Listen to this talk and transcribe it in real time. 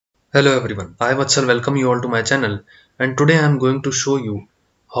Hello everyone, I Vatsal welcome you all to my channel, and today I am going to show you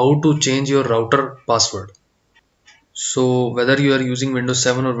how to change your router password. So whether you are using Windows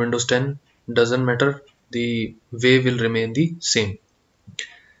 7 or Windows 10 doesn't matter, the way will remain the same.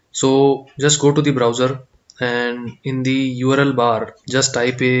 So just go to the browser and in the URL bar just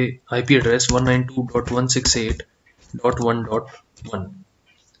type a IP address 192.168.1.1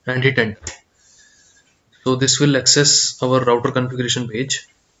 and hit enter. So this will access our router configuration page.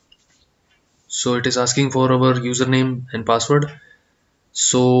 So it is asking for our username and password.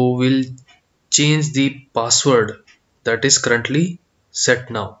 So we'll change the password that is currently set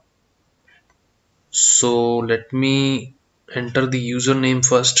now. So let me enter the username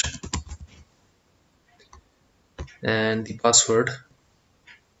first and the password,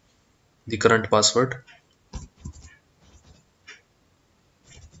 the current password,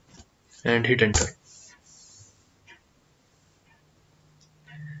 and hit enter.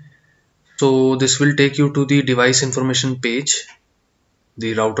 So this will take you to the device information page,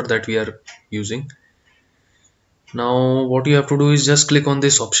 the router that we are using. Now what you have to do is just click on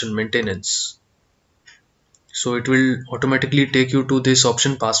this option, maintenance. So it will automatically take you to this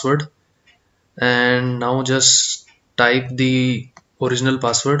option, password, and now just type the original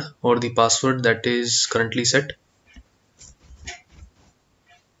password or the password that is currently set,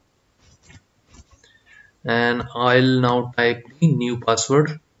 and I'll now type the new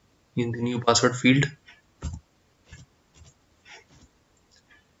password in the new password field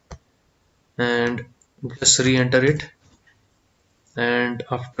and just re-enter it, and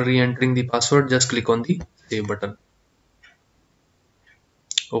after re-entering the password just click on the save button.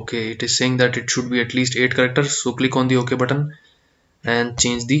 Okay, it is saying that it should be at least 8 characters, so click on the OK button and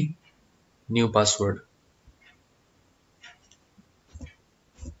change the new password.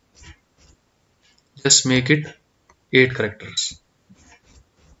 Just make it 8 characters.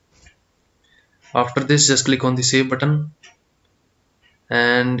 After this just click on the save button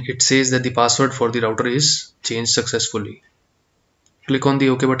and it says that the password for the router is changed successfully. Click on the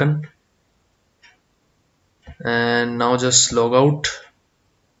OK button and now just log out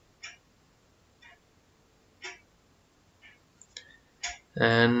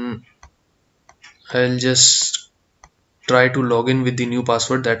and I'll just try to log in with the new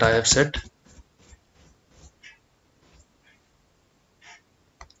password that I have set.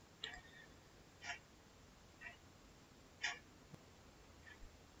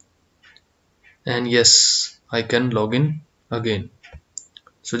 And yes, I can log in again.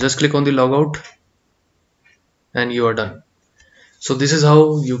 So just click on the logout and you are done. So this is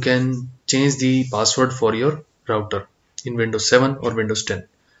how you can change the password for your router in Windows 7 or Windows 10.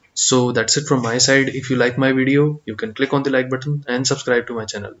 So that's it from my side. If you like my video, you can click on the like button and subscribe to my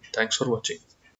channel. Thanks for watching.